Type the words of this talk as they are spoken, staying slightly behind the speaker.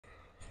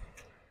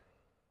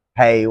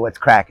Hey, what's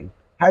cracking?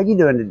 How are you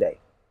doing today?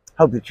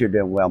 Hope that you're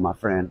doing well, my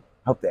friend.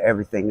 Hope that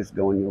everything is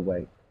going your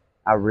way.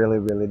 I really,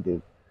 really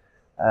do.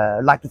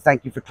 I'd like to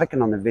thank you for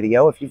clicking on the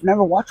video. If you've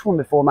never watched one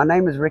before, my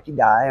name is Ricky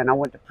Dye, and I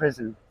went to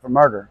prison for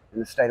murder in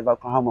the state of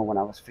Oklahoma when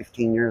I was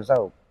 15 years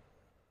old.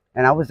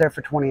 And I was there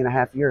for 20 and a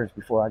half years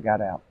before I got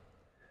out.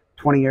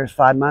 20 years,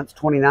 5 months,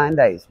 29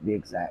 days to be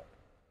exact.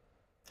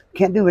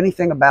 Can't do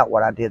anything about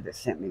what I did that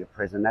sent me to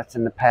prison. That's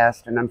in the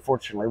past, and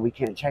unfortunately, we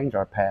can't change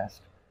our past.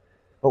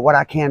 But what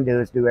I can do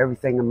is do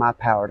everything in my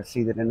power to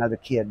see that another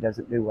kid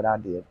doesn't do what I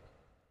did.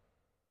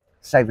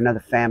 Save another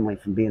family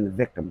from being the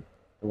victim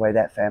the way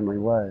that family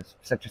was.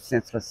 Such a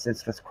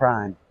senseless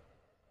crime.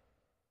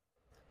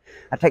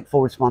 I take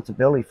full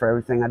responsibility for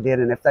everything I did,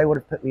 and if they would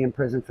have put me in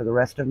prison for the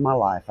rest of my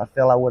life, I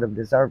feel I would have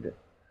deserved it.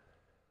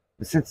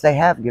 But since they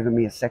have given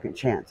me a second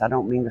chance, I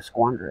don't mean to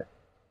squander it.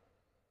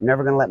 I'm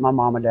never going to let my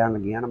mama down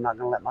again. I'm not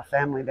going to let my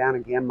family down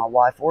again, my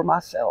wife or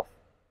myself.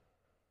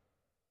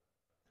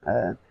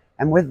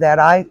 And with that,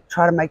 I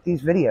try to make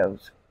these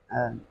videos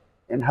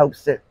in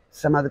hopes that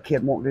some other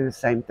kid won't do the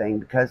same thing.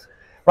 Because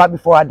right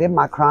before I did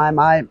my crime,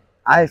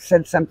 I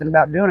said something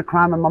about doing a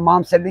crime, and my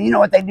mom said, you know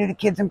what they do to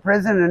kids in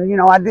prison?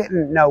 And, I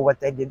didn't know what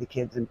they did to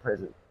kids in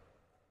prison.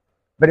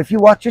 But if you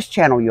watch this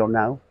channel, you'll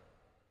know.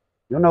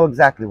 You'll know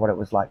exactly what it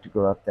was like to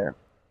grow up there.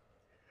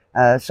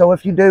 So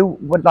if you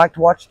would like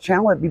to watch the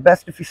channel, it'd be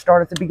best if you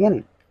start at the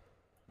beginning.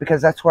 Because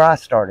that's where I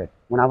started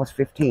when I was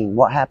 15.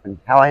 What happened?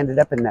 How I ended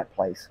up in that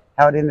place.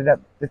 How it ended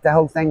up that the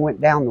whole thing went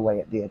down the way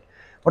it did.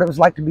 What it was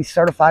like to be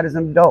certified as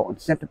an adult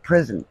and sent to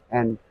prison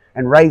and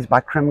raised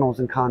by criminals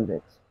and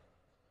convicts.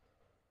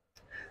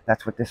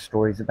 That's what this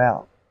story is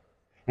about.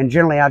 And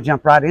generally I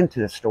jump right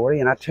into the story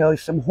and I tell you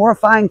some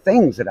horrifying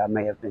things that I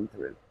may have been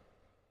through.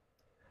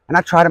 And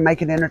I try to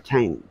make it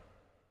entertaining.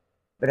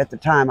 But at the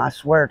time, I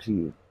swear to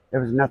you,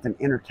 there was nothing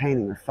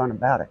entertaining or fun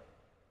about it.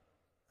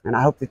 And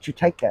I hope that you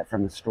take that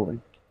from the story.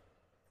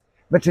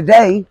 But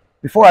today,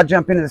 before I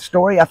jump into the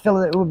story, I feel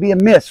that it would be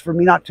amiss for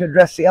me not to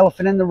address the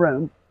elephant in the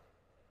room,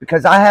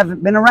 because I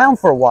haven't been around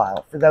for a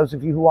while, for those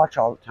of you who watch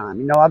all the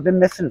time. I've been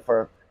missing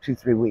for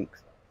 2-3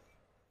 weeks.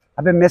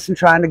 I've been missing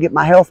trying to get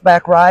my health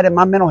back right and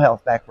my mental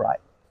health back right.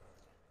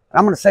 And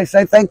I'm going to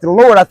say thank the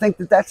Lord, I think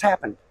that that's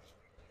happened.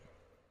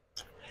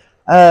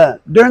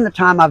 During the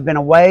time I've been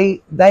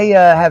away, they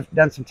have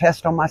done some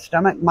tests on my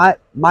stomach.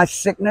 My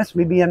sickness,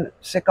 me being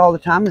sick all the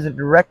time, is a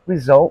direct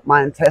result.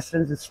 My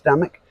intestines and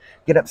stomach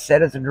get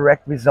upset as a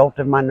direct result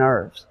of my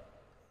nerves.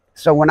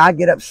 So when I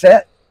get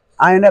upset,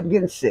 I end up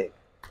getting sick.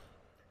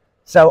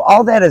 So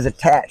all that is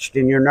attached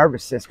in your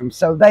nervous system.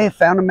 So they have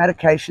found a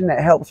medication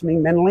that helps me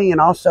mentally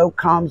and also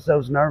calms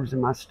those nerves in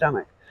my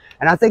stomach.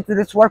 And I think that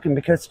it's working,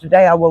 because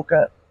today I woke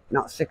up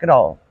not sick at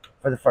all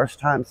for the first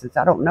time since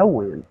I don't know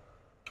when.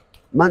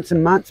 Months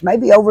and months,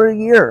 maybe over a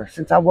year,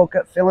 since I woke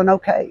up feeling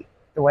okay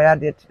the way I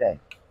did today.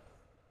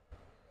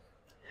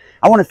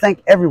 I want to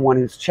thank everyone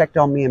who's checked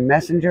on me in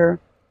Messenger,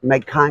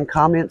 made kind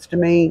comments to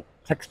me,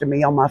 texted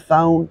me on my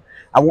phone.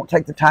 I won't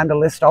take the time to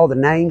list all the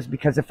names,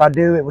 because if I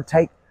do, it would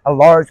take a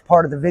large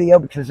part of the video,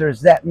 because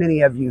there's that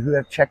many of you who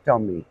have checked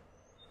on me.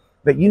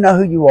 But you know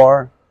who you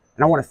are,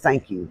 and I want to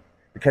thank you,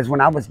 because when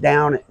I was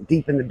down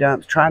deep in the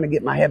dumps trying to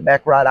get my head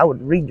back right, I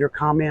would read your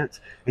comments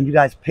and you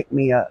guys picked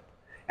me up.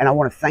 And I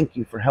want to thank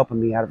you for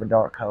helping me out of a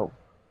dark hole.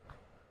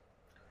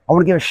 I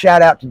want to give a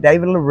shout out to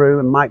David LaRue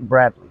and Mike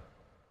Bradley.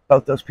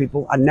 Both those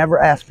people. I never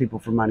ask people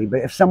for money,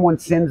 but if someone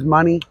sends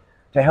money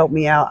to help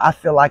me out, I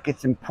feel like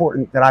it's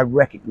important that I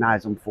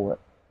recognize them for it.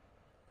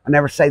 I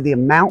never say the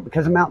amount,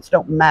 because amounts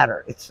don't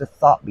matter. It's the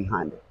thought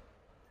behind it.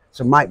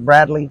 So Mike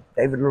Bradley,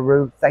 David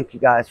LaRue, thank you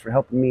guys for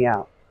helping me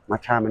out my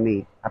time of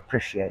need. I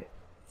appreciate it.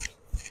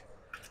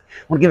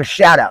 I want to give a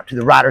shout out to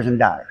the riders and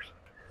diers.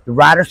 The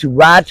riders who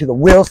ride till the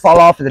wheels fall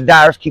off, and the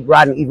diers keep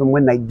riding even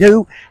when they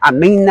do. I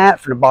mean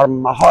that from the bottom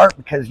of my heart,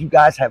 because you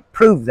guys have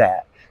proved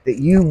that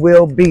you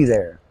will be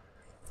there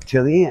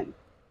till the end.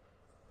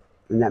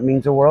 And that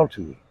means the world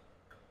to me.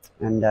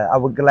 And I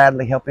would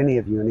gladly help any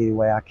of you in any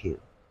way I can.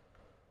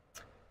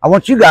 I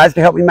want you guys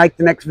to help me make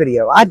the next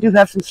video. I do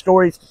have some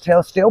stories to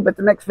tell still, but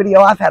the next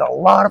video, I've had a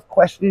lot of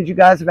questions you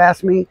guys have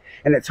asked me,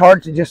 and it's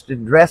hard to just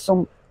address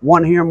them,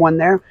 one here and one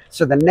there.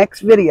 So the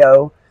next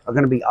video are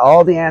going to be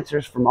all the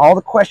answers from all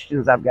the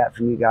questions I've got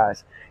from you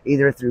guys,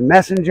 either through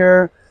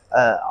Messenger,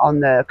 on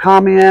the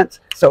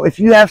comments. So if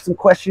you have some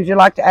questions you'd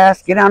like to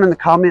ask, get down in the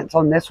comments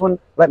on this one.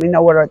 Let me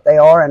know what they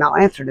are, and I'll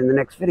answer it in the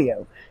next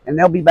video. And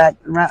they'll be back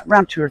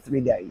around 2 or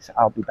 3 days.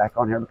 I'll be back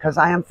on here, because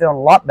I am feeling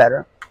a lot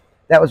better.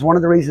 That was one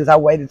of the reasons I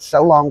waited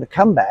so long to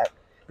come back,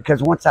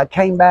 because once I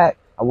came back,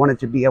 I wanted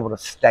to be able to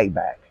stay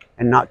back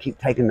and not keep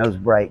taking those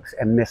breaks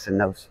and missing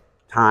those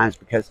times,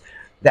 because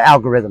the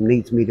algorithm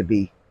needs me to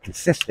be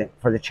consistent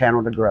for the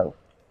channel to grow.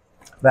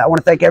 But I want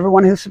to thank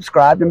everyone who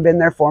subscribed and been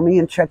there for me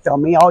and checked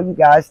on me. All you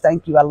guys,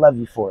 thank you. I love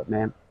you for it,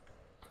 man.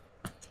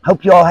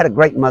 Hope you all had a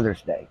great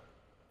Mother's Day.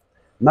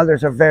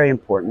 Mothers are very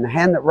important. The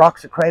hand that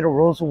rocks the cradle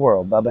rules the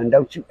world, Bubba, and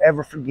don't you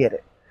ever forget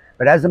it.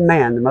 But as a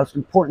man, the most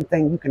important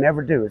thing you can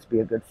ever do is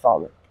be a good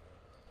father.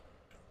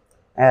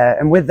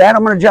 And with that,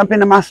 I'm going to jump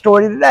into my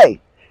story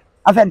today.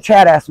 I've had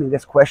Chad ask me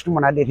this question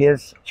when I did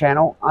his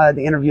channel,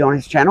 the interview on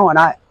his channel, and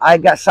I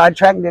got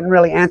sidetracked and didn't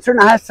really answer it.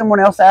 And I had someone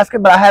else ask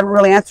it, but I haven't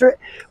really answered it.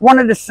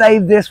 Wanted to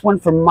save this one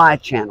for my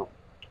channel.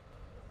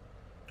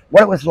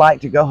 What it was like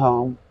to go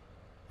home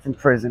from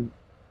prison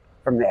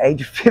from the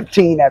age of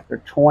 15 after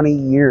 20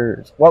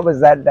 years. What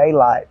was that day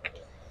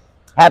like?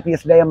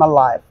 Happiest day of my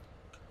life.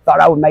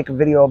 Thought I would make a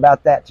video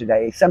about that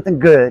today. Something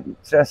good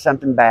instead of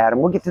something bad.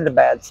 And we'll get to the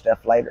bad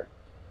stuff later.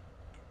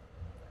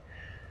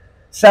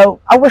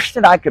 So I wish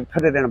that I could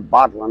put it in a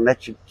bottle and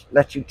let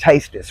you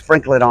taste it,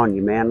 sprinkle it on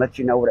you, man. Let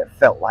you know what it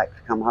felt like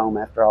to come home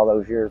after all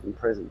those years in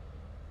prison.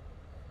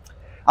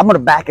 I'm going to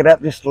back it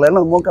up just a little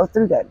and we'll go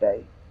through that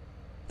day.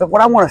 But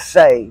what I want to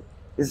say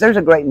is there's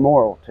a great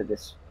moral to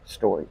this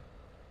story.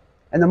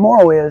 And the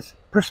moral is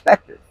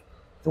perspective,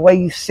 the way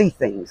you see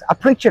things. I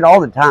preach it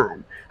all the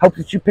time. Hope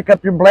that you pick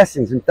up your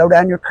blessings and throw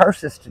down your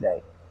curses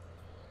today.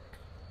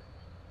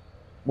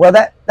 Well,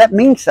 that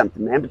means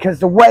something, man, because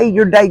the way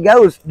your day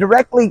goes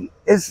directly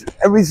is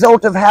a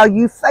result of how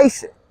you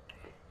face it.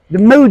 The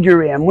mood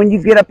you're in when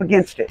you get up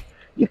against it.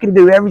 You can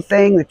do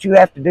everything that you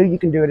have to do. You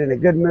can do it in a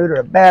good mood or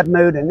a bad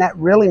mood, and that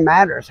really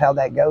matters how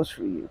that goes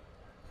for you.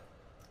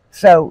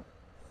 So,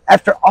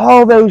 after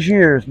all those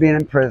years being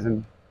in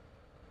prison,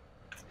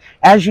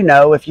 as you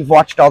know, if you've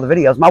watched all the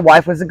videos, my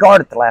wife was a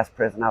guard at the last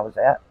prison I was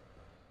at.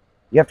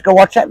 You have to go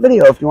watch that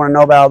video if you want to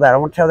know about all that. I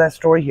won't tell that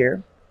story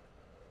here.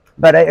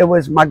 But it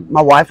was my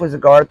wife was a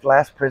guard at the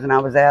last prison I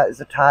was at.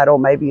 It's a title.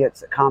 Maybe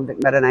it's a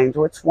convict met an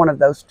angel. It's one of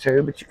those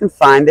two, but you can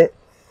find it.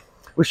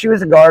 Well, she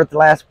was a guard at the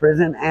last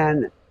prison,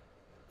 and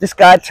this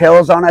guy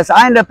tells on us.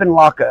 I end up in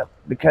lockup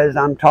because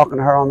I'm talking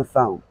to her on the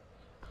phone.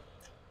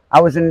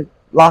 I was in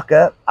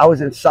lockup. I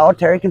was in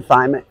solitary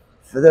confinement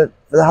for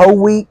the whole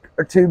week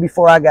or two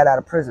before I got out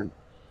of prison.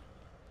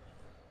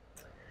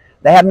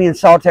 They had me in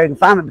solitary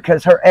confinement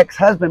because her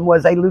ex-husband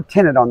was a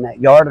lieutenant on that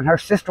yard, and her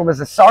sister was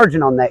a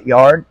sergeant on that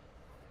yard.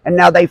 And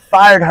now they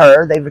fired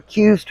her. They've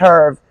accused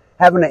her of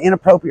having an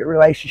inappropriate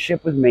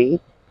relationship with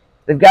me.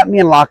 They've got me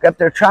in lockup.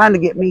 They're trying to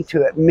get me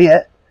to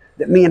admit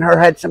that me and her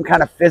had some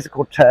kind of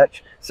physical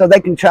touch so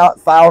they can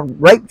file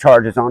rape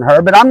charges on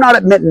her. But I'm not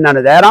admitting none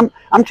of that.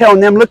 I'm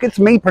telling them, look, it's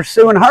me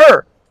pursuing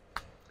her.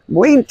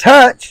 We ain't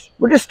touched.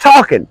 We're just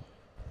talking.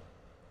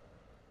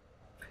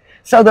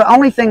 So the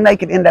only thing they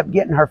could end up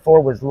getting her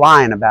for was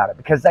lying about it,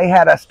 because they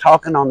had us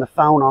talking on the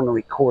phone on the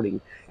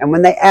recording. And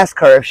when they asked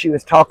her if she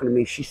was talking to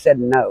me, she said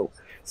no.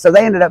 So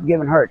they ended up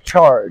giving her a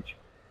charge,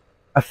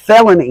 a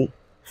felony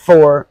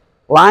for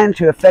lying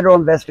to a federal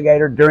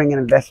investigator during an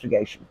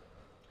investigation.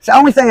 It's the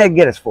only thing they could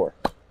get us for.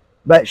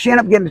 But she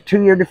ended up getting a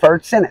 2-year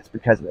deferred sentence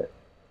because of it.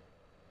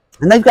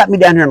 And they've got me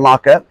down here in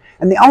lockup.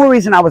 And the only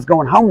reason I was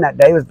going home that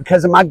day was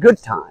because of my good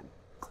time,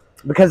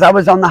 because I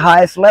was on the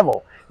highest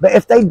level. But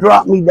if they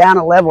drop me down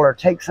a level or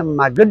take some of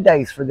my good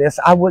days for this,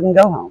 I wouldn't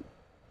go home.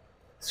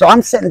 So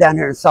I'm sitting down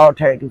here in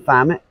solitary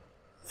confinement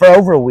for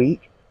over a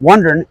week,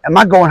 wondering, am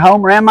I going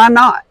home or am I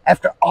not?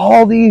 After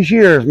all these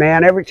years,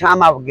 man, every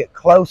time I would get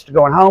close to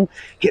going home,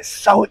 get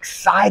so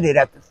excited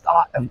at the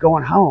thought of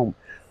going home.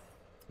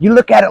 You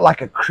look at it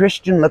like a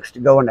Christian looks to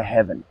go into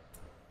heaven.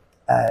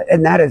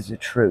 And that is the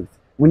truth.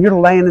 When you're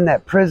laying in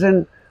that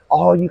prison,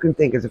 all you can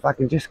think is, if I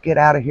can just get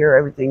out of here,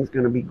 everything's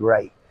going to be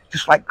great.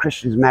 Just like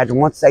Christians imagine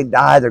once they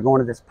die, they're going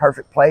to this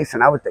perfect place.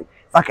 And I would think,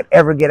 if I could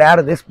ever get out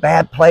of this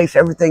bad place,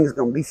 everything's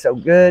going to be so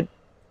good.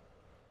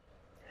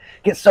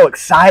 Get so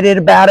excited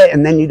about it,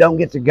 and then you don't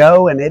get to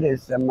go, and it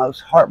is the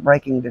most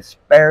heartbreaking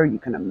despair you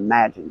can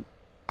imagine.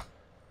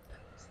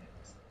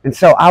 And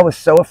so I was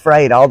so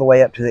afraid all the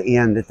way up to the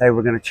end that they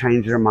were going to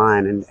change their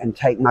mind and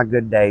take my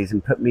good days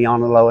and put me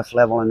on the lowest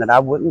level, and that I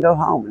wouldn't go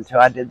home until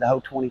I did the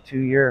whole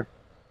 22-year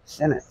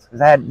sentence.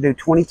 Because I had to do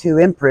 22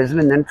 in prison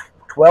and then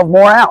 12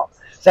 more out.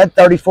 So I had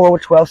 34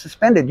 with 12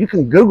 suspended. You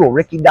can Google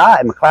Ricky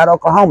Dye, McLeod,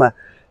 Oklahoma,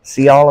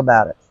 see all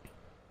about it.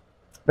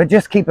 But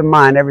just keep in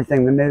mind,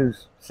 everything the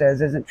news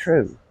says isn't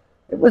true.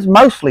 It was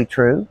mostly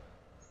true.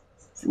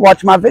 If you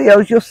watch my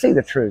videos, you'll see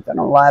the truth. I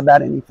don't lie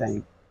about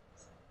anything.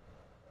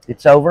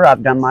 It's over.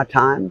 I've done my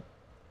time.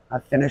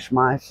 I've finished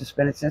my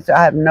suspended sentence.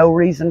 I have no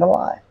reason to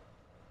lie.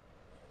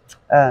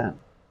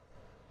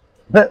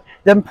 But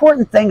the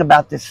important thing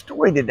about this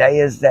story today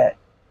is that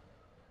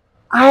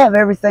I have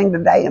everything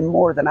today and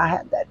more than I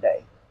had that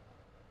day.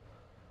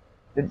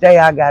 The day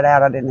I got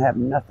out, I didn't have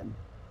nothing.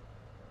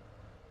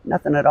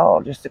 Nothing at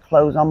all, just the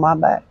clothes on my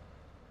back.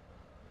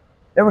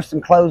 There were some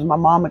clothes my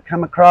mom had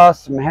come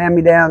across, some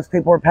hand-me-downs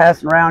people were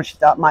passing around. She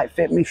thought might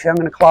fit me, shove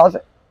them in a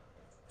closet.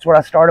 That's what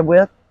I started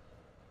with.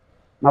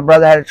 My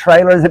brother had a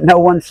trailer that no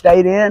one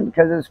stayed in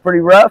because it was pretty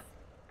rough.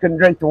 Couldn't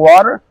drink the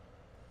water.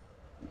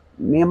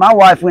 Me and my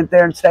wife went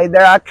there and stayed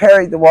there. I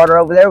carried the water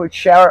over there. We'd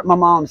shower at my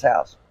mom's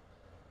house.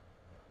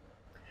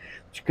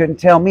 But you couldn't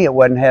tell me it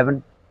wasn't heaven.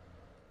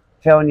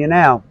 I'm telling you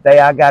now, the day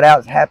I got out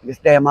was the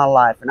happiest day of my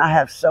life. And I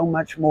have so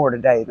much more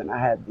today than I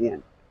had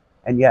then.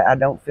 And yet I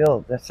don't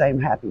feel the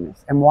same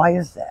happiness. And why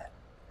is that?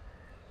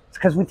 It's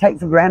because we take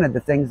for granted the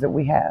things that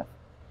we have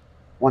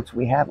once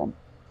we have them.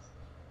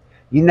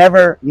 You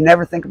never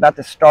think about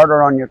the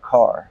starter on your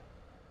car.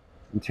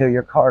 until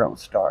your car don't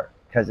start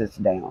because it's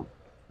down.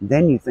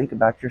 Then you think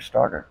about your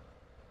starter.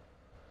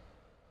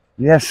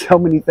 You have so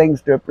many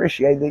things to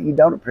appreciate that you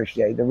don't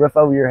appreciate. The roof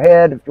over your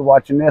head, if you're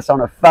watching this on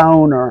a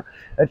phone or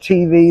a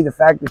TV, the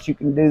fact that you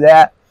can do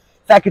that,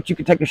 the fact that you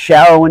can take a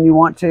shower when you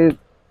want to,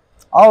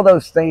 all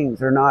those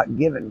things are not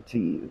given to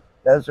you.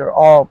 Those are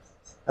all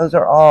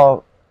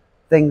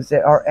things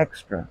that are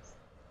extra.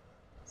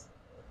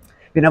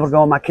 Being able to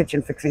go in my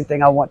kitchen, fix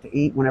anything I want to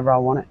eat whenever I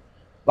want it.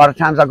 A lot of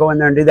times I'll go in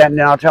there and do that, and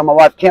then I'll tell my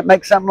wife, can't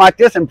make something like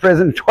this in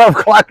prison at 12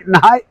 o'clock at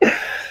night.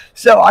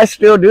 So I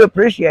still do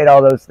appreciate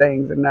all those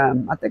things, and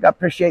I think I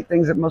appreciate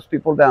things that most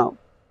people don't.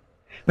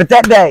 But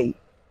that day,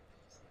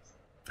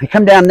 they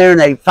come down there, and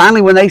they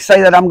finally, when they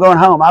say that I'm going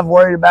home, I've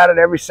worried about it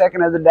every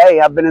second of the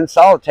day. I've been in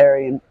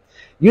solitary, and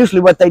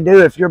usually what they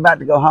do if you're about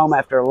to go home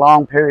after a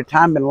long period of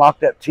time, been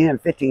locked up 10,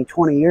 15,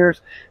 20 years,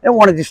 they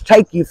want to just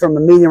take you from a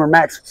medium or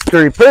max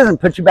security prison,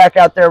 put you back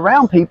out there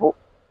around people,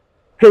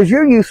 because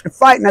you're used to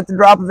fighting at the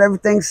drop of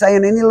everything,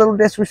 saying any little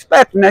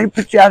disrespect, and they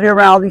put you out here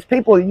around all these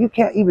people that you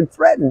can't even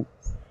threaten.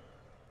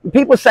 And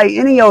people say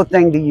any old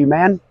thing to you,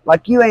 man,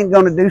 like you ain't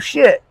going to do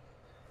shit.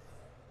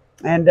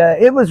 And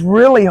it was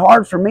really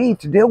hard for me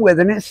to deal with,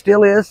 and it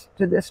still is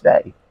to this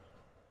day.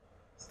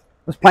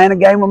 I was playing a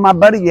game with my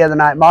buddy the other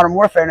night, Modern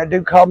Warfare, and a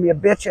dude called me a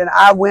bitch, and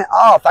I went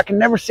off. I can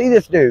never see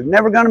this dude,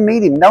 never going to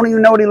meet him, don't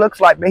even know what he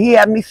looks like, but he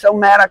had me so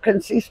mad I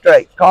couldn't see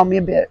straight, called me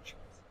a bitch.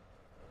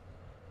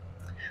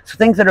 So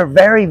things that are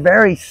very,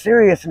 very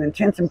serious and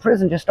intense in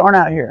prison just aren't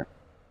out here.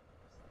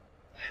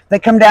 They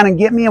come down and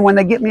get me, and when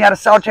they get me out of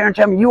solitary and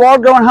tell me, you are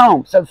going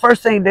home. So the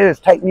first thing to do is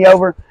take me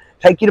over,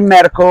 take you to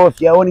medical. If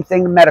you owe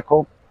anything to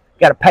medical, you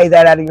got to pay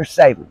that out of your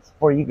savings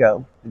before you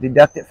go.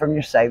 Deduct it from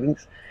your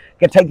savings.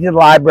 You got to take you to the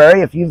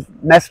library. If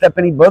you've messed up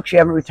any books, you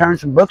haven't returned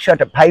some books, you have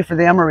to pay for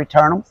them or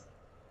return them.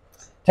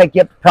 Take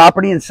you up to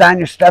property and sign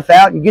your stuff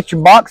out. You get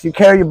your box, you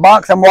carry your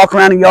box. I'm walking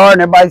around the yard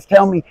and everybody's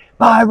telling me,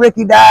 bye,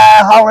 Ricky,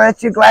 die, holler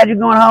at you, glad you're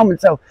going home. And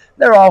so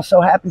they're all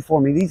so happy for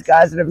me. These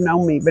guys that have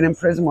known me, been in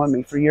prison with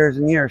me for years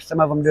and years,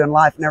 some of them doing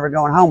life, never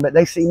going home, but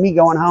they see me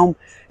going home,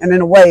 and in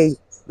a way,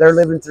 they're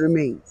living through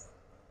me.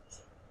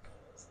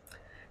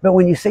 But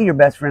when you see your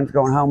best friends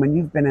going home and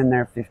you've been in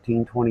there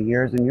 15, 20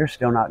 years and you're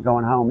still not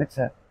going home, it's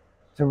a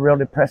real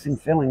depressing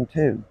feeling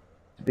too,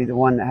 to be the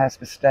one that has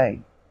to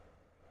stay.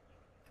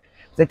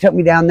 They took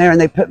me down there and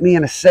they put me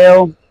in a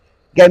cell,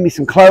 gave me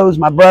some clothes.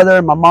 My brother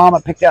and my mom,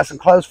 I picked out some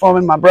clothes for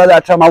me. My brother,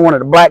 I told him I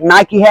wanted a black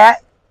Nike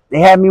hat.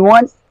 They had me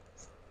one.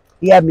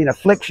 He had me an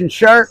Affliction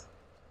shirt,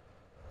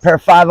 a pair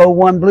of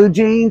 501 blue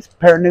jeans, a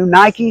pair of new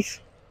Nikes.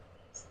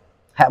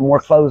 Haven't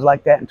worn clothes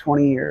like that in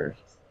 20 years.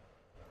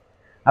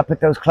 I put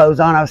those clothes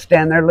on. I was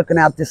standing there looking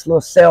out this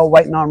little cell,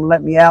 waiting on them to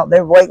let me out. They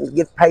were waiting to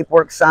get the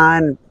paperwork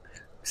signed and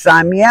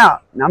sign me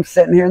out. And I'm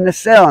sitting here in this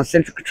cell in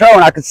central control,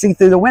 and I could see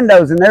through the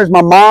windows, and there's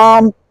my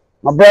mom,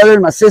 my brother,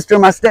 my sister,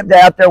 and my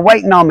stepdad out there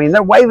waiting on me. And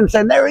they're waving,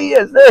 saying, there he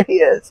is, there he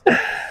is.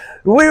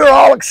 We were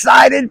all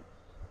excited.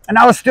 And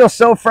I was still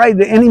so afraid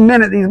that any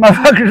minute these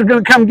motherfuckers are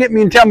going to come get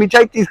me and tell me,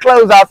 take these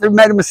clothes off. They've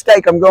made a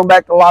mistake. I'm going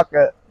back to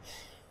lockup.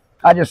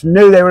 I just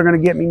knew they were going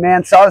to get me,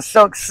 man. So I was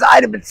so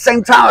excited, but at the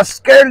same time, I was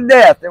scared to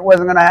death it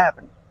wasn't going to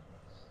happen.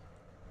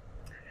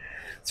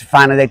 So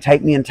finally, they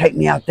take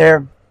me out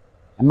there.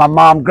 And my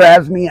mom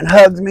grabs me and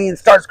hugs me and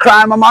starts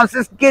crying. My mom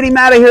says, get him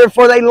out of here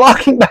before they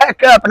lock him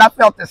back up. And I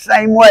felt the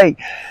same way.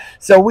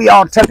 So we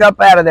all took up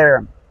out of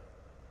there.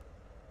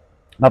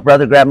 My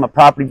brother grabbed my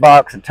property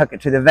box and took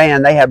it to the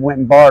van. They had went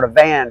and borrowed a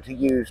van to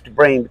use to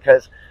bring,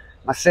 because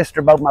my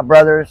sister, both my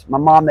brothers, my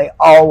mom, they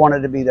all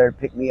wanted to be there to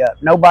pick me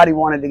up. Nobody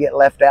wanted to get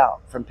left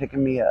out from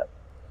picking me up.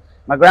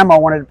 My grandma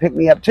wanted to pick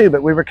me up too,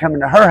 but we were coming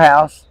to her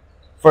house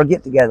for a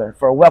get-together,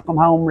 for a welcome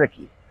home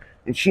Ricky.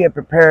 And she had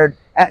prepared,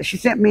 she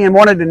sent me and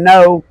wanted to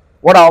know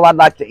what all I'd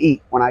like to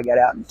eat when I got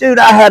out. Dude,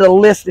 I had a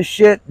list of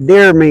shit: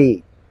 deer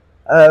meat,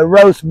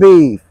 roast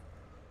beef,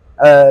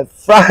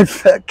 fried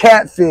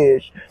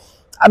catfish.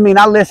 I mean,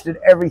 I listed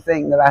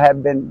everything that I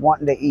had been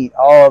wanting to eat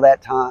all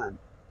that time.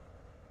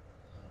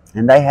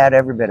 And they had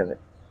every bit of it.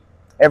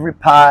 Every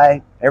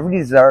pie, every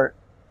dessert,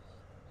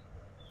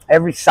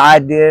 every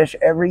side dish,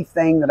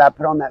 everything that I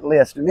put on that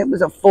list. And it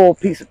was a full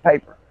piece of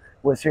paper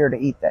was here to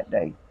eat that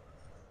day.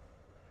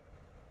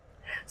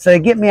 So they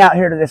get me out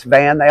here to this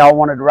van. They all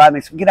wanted to ride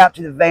me. So we get out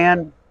to the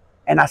van,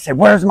 and I said,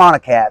 where's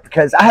Monica at?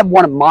 Because I had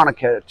wanted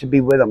Monica to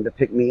be with them to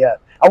pick me up.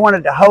 I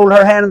wanted to hold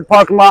her hand in the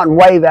parking lot and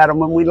wave at them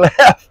when we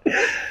left.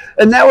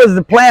 And that was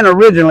the plan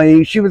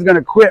originally. She was going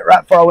to quit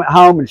right before I went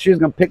home, and she was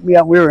going to pick me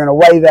up. We were going to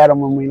wave at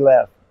them when we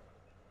left.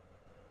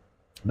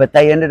 But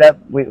they ended up,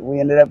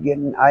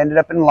 I ended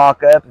up in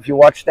lockup. If you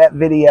watch that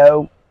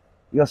video,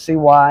 you'll see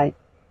why.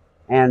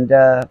 And,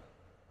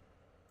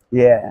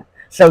 yeah.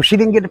 So she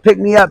didn't get to pick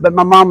me up, but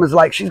my mom was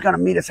like, she's going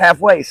to meet us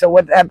halfway. So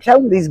what I'm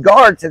telling you, these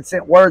guards had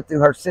sent word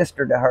through her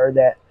sister to her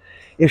that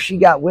if she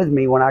got with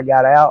me when I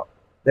got out,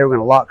 they were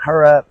going to lock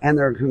her up, and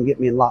they were going to get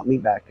me and lock me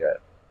back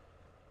up.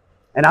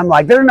 And I'm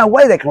like, there's no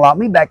way they can lock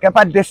me back up.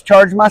 I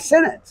discharged my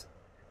sentence.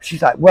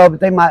 She's like, well, but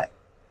they might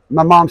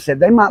My mom said,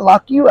 they might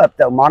lock you up,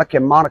 though, Monica.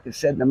 And Monica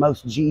said the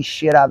most G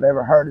shit I've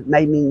ever heard. It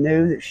made me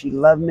knew that she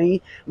loved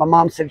me. My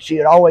mom said she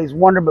had always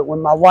wondered, but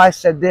when my wife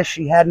said this,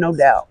 she had no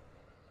doubt.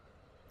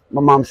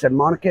 My mom said,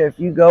 Monica, if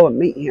you go and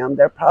meet him,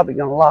 they're probably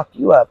going to lock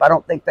you up. I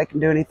don't think they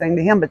can do anything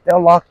to him, but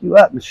they'll lock you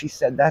up. And she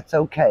said, that's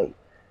okay,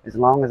 as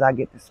long as I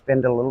get to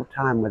spend a little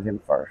time with him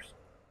first.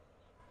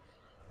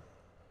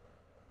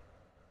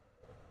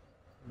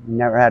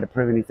 Never had to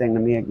prove anything to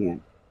me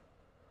again.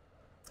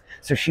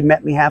 So she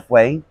met me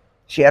halfway.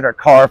 She had her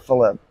car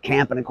full of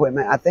camping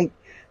equipment. I think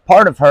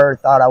part of her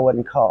thought I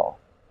wouldn't call.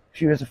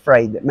 She was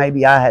afraid that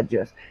maybe I had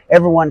just,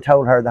 everyone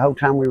told her the whole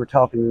time we were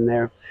talking in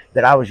there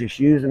that I was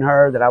just using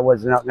her, that I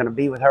was not going to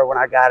be with her when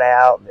I got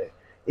out. The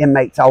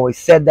inmates always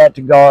said that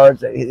to guards,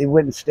 that it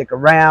wouldn't stick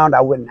around,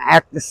 I wouldn't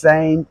act the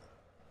same.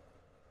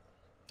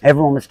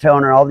 Everyone was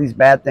telling her all these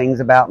bad things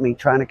about me,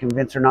 trying to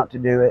convince her not to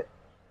do it.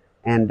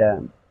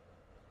 And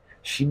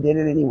she did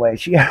it anyway.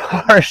 She had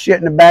all her shit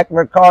in the back of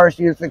her car.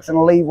 She was fixing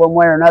to leave one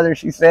way or another,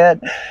 she said.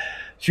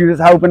 She was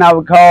hoping I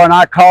would call, and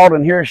I called,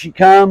 and here she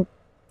come.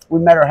 We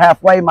met her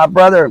halfway. My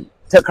brother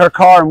took her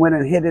car and went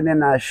and hid it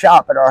in a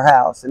shop at our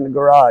house in the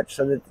garage,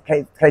 so that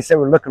in case they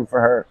were looking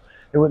for her,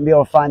 they wouldn't be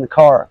able to find the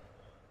car.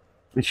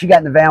 And she got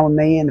in the van with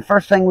me, and the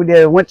first thing we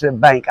did, we went to the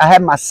bank. I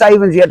had my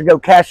savings. You had to go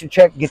cash your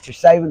check, get your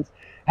savings.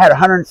 I had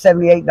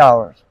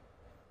 $178.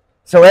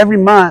 So every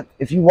month,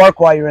 if you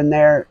work while you're in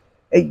there,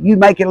 you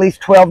make at least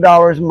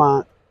 $12 a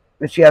month,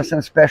 but you have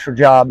some special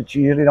job that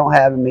you usually don't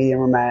have in medium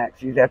or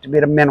max. You have to be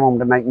at a minimum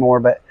to make more.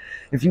 But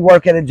if you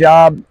work at a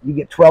job, you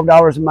get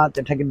 $12 a month.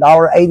 They take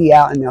 $1.80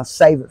 out, and they'll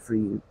save it for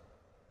you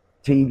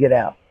till you get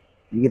out.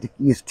 You get to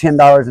use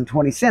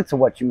 $10.20 of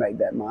what you made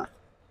that month.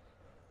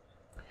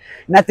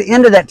 And at the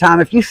end of that time,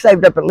 if you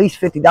saved up at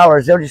least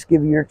 $50, they'll just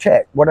give you your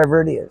check,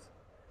 whatever it is.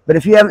 But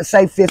if you haven't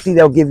saved $50,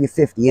 they'll give you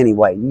 $50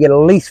 anyway. You get at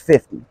least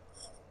 $50.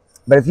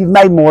 But if you've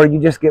made more,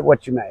 you just get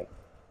what you made.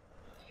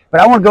 But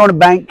I want to go to the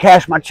bank,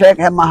 cash my check,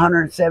 have my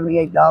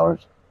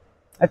 $178.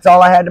 That's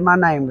all I had to my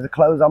name, was the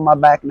clothes on my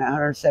back and that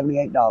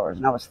 $178.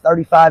 And I was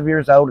 35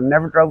 years old and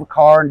never drove a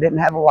car and didn't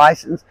have a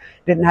license,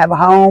 didn't have a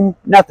home,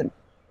 nothing.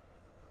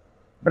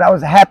 But I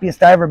was the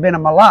happiest I ever been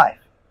in my life.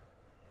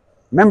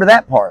 Remember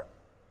that part.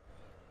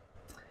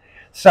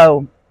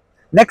 So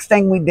next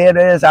thing we did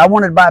is I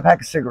wanted to buy a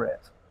pack of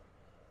cigarettes.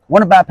 I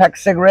wanted to buy a pack of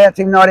cigarettes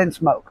even though I didn't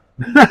smoke.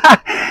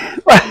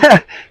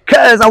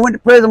 Because I went to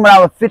prison when I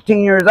was 15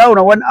 years old.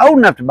 I wasn't old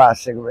enough to buy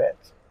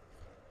cigarettes.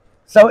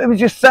 So it was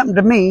just something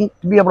to me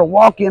to be able to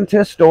walk into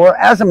a store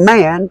as a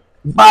man,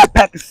 buy a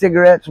pack of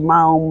cigarettes with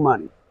my own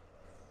money.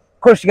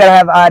 Of course, you got to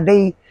have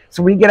ID.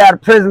 So when you get out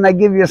of prison, they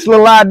give you this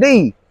little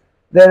ID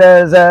that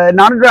is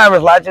not a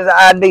driver's license, it's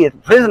an ID. It's a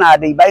prison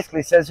ID.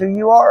 Basically says who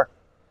you are.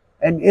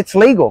 And it's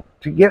legal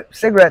to get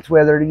cigarettes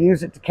with or to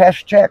use it to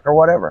cash a check or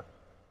whatever.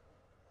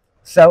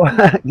 So,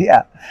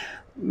 yeah.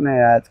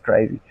 Yeah, that's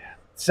crazy.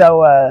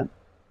 So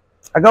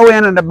I go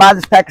in and I buy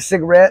this pack of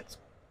cigarettes.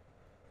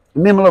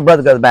 Me and my little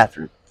brother go to the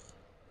bathroom.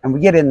 And we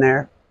get in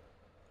there.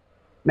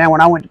 Man,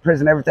 when I went to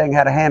prison, everything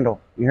had a handle.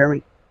 You hear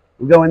me?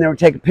 We go in there, we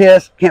take a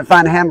piss. Can't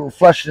find a handle to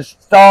flush the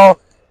stall.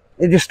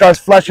 It just starts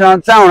flushing on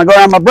its own. I go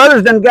around, my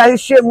brother's done got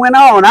his shit and went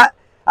on.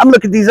 I'm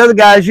looking at these other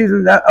guys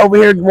using over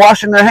here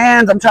washing their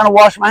hands. I'm trying to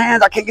wash my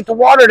hands. I can't get the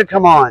water to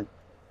come on.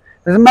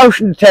 There's a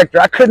motion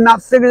detector. I could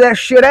not figure that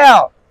shit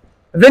out.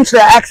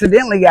 Eventually, I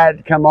accidentally got it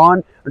to come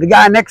on. Or the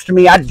guy next to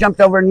me, I jumped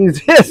over and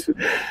used this.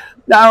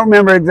 I don't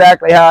remember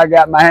exactly how I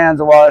got my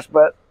hands washed,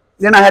 but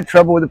then I had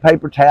trouble with the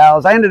paper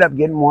towels. I ended up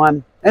getting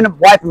one. I ended up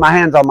wiping my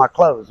hands on my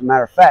clothes, as a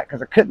matter of fact,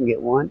 because I couldn't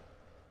get one.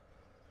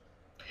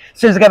 As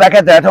soon as I got back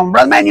out there, I told him,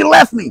 brother, man, you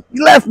left me.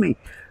 You left me.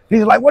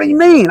 He's like, what do you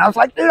mean? I was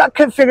like, dude, I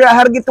couldn't figure out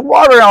how to get the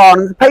water on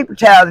and the paper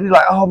towels. And he's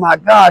like, oh my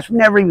gosh, we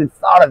never even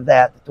thought of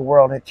that the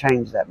world had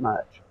changed that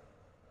much.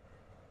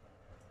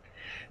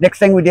 Next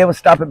thing we did was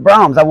stop at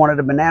Brahms. I wanted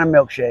a banana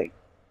milkshake.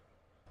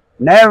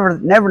 Never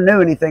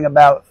knew anything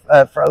about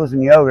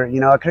frozen yogurt.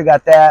 You know, I could have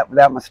got that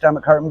without my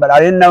stomach hurting, but I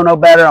didn't know no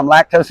better. I'm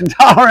lactose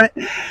intolerant.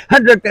 I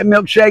drank that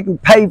milkshake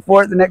and paid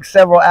for it the next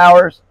several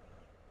hours.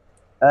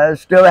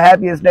 Still the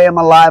happiest day of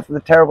my life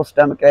with a terrible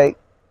stomach ache.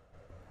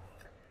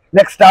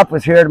 Next stop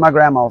was here at my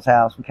grandma's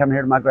house. We come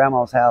here to my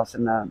grandma's house,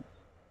 and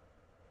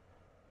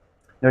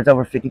there's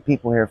over 50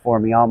 people here for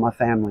me, all my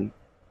family.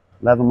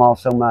 Love them all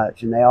so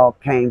much, and they all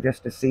came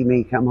just to see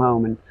me come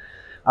home. And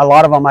a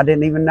lot of them I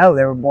didn't even know.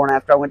 They were born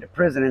after I went to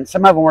prison, and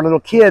some of them were little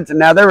kids, and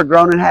now they were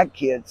grown and had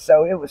kids.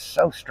 So it was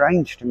so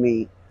strange to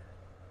me.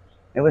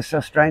 It was so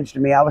strange to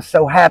me. I was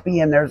so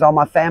happy, and there's all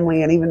my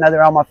family, and even though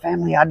they're all my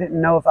family, I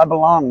didn't know if I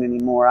belonged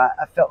anymore.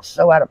 I felt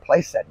so out of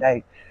place that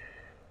day.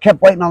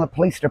 Kept waiting on the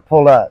police to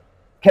pull up.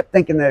 Kept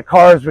thinking the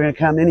cars were going to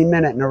come any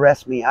minute and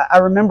arrest me. I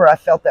remember I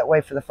felt that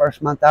way for the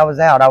first month I was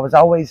out. I was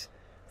always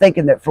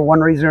thinking that for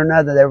one reason or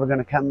another they were going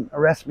to come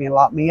arrest me and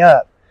lock me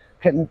up.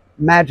 Couldn't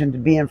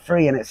imagine being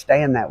free and it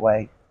staying that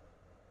way.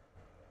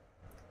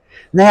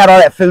 And they had all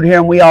that food here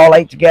and we all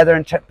ate together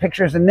and took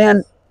pictures. And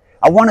then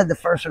I wanted the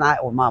first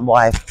night with my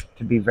wife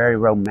to be very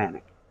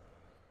romantic.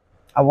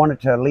 I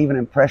wanted to leave an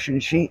impression.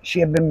 She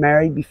had been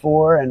married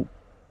before, and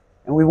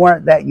And we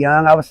weren't that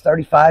young. I was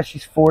 35.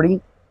 She's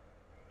 40.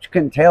 She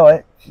couldn't tell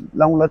it. She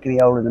don't look any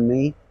older than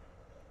me.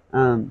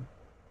 And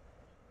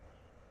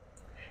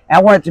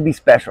I wanted it to be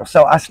special.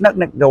 So I snuck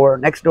next door.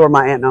 Next door,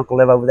 my aunt and uncle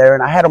live over there.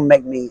 And I had them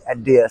make me a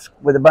disc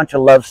with a bunch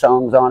of love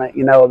songs on it.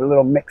 You know, a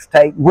little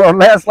mixtape, more or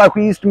less, like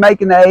we used to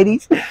make in the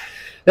 80s.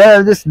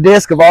 This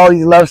disc of all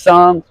these love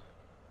songs.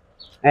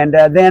 And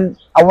then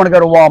I want to go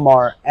to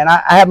Walmart. And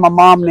I have my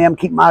mom and them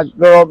keep my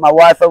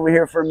wife over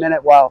here for a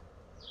minute while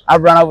I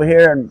run over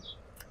here and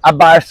I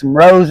buy her some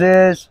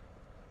roses.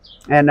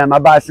 And I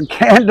buy some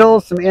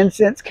candles, some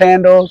incense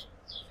candles.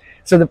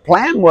 So the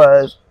plan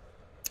was,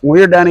 when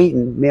we were done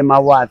eating, me and my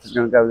wife was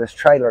going to go to this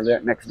trailer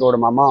next door to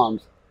my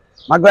mom's.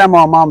 My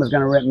grandma and mom was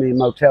going to rent me a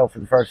motel for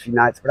the first few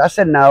nights. But I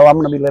said, no, I'm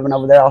going to be living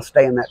over there. I'll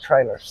stay in that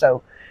trailer.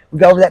 So we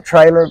go over that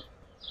trailer.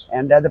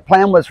 And the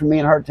plan was for me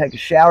and her to take a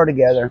shower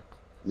together.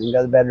 And then go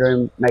to the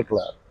bedroom, make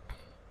love.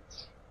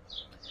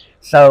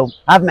 So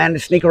I've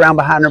managed to sneak around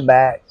behind her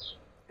back.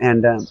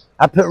 And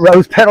I put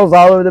rose petals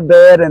all over the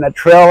bed and a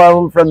trail of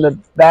them from the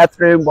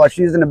bathroom. While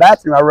she's in the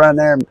bathroom, I run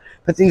there and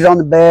put these on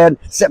the bed,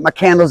 set my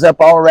candles up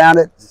all around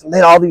it,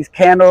 lit all these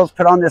candles,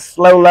 put on this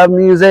slow love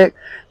music,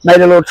 made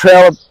a little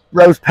trail of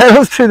rose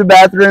petals to the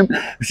bathroom.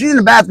 She's in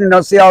the bathroom,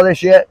 don't see all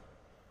this yet.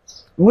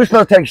 We're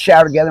supposed to take a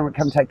shower together. And we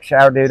come take a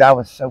shower, dude. I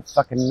was so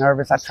fucking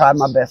nervous. I tried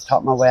my best to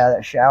talk my way out of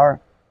that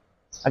shower.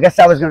 I guess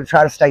I was going to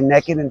try to stay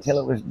naked until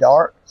it was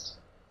dark.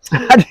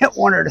 I didn't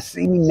want her to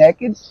see me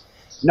naked.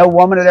 No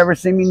woman had ever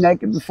seen me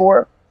naked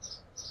before.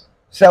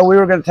 So we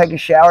were going to take a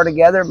shower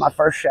together, my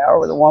first shower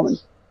with a woman.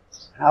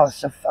 I was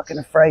so fucking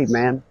afraid,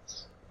 man.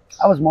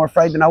 I was more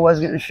afraid than I was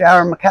getting a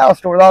shower in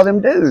McAllister with all them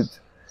dudes.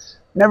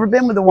 Never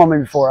been with a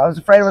woman before. I was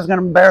afraid I was going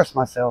to embarrass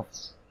myself.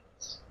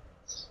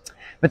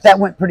 But that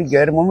went pretty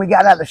good. And when we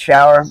got out of the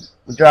shower,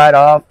 we dried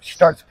off. She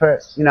starts to put,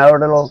 you know, her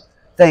little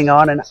thing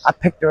on, and I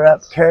picked her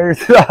up, carried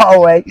her through the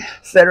hallway,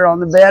 set her on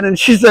the bed, and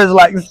she says,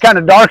 like, it's kind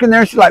of dark in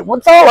there. She's like,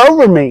 what's all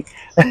over me?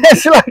 And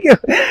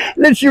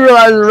then she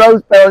realized the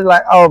rose petals.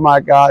 Like, oh my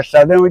gosh.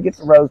 So then we get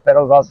the rose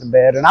petals off the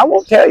bed, and I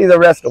won't tell you the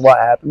rest of what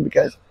happened,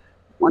 because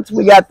once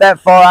we got that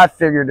far, I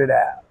figured it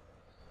out.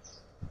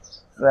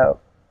 So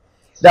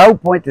the whole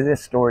point to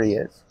this story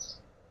is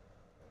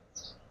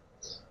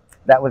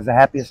that was the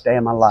happiest day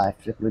of my life,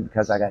 simply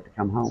because I got to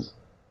come home.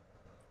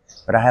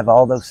 But I have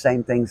all those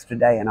same things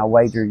today, and I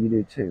wager you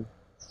do too.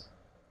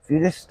 If you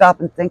just stop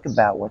and think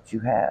about what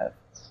you have,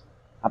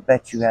 I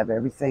bet you have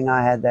everything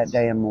I had that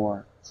day and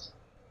more.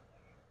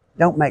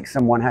 Don't make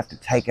someone have to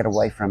take it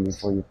away from you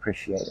before you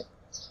appreciate it.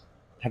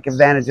 Take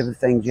advantage of the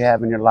things you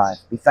have in your life.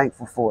 Be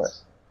thankful for it.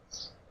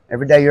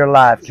 Every day you're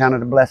alive, count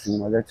it a blessing,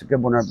 whether it's a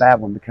good one or a bad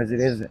one, because it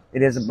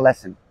is a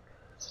blessing.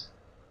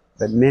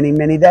 But many,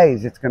 many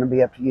days, it's going to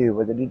be up to you.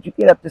 Whether did you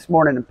get up this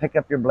morning and pick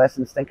up your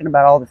blessings, thinking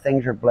about all the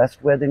things you're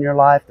blessed with in your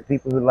life, the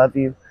people who love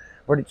you,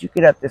 or did you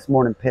get up this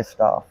morning pissed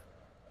off?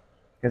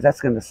 Because that's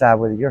going to decide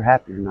whether you're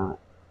happy or not.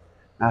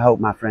 I hope,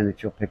 my friend,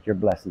 that you'll pick your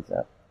blessings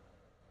up.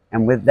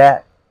 And with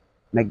that,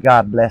 may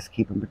God bless,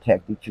 keep, and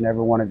protect each and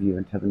every one of you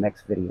until the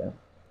next video.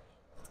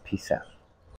 Peace out.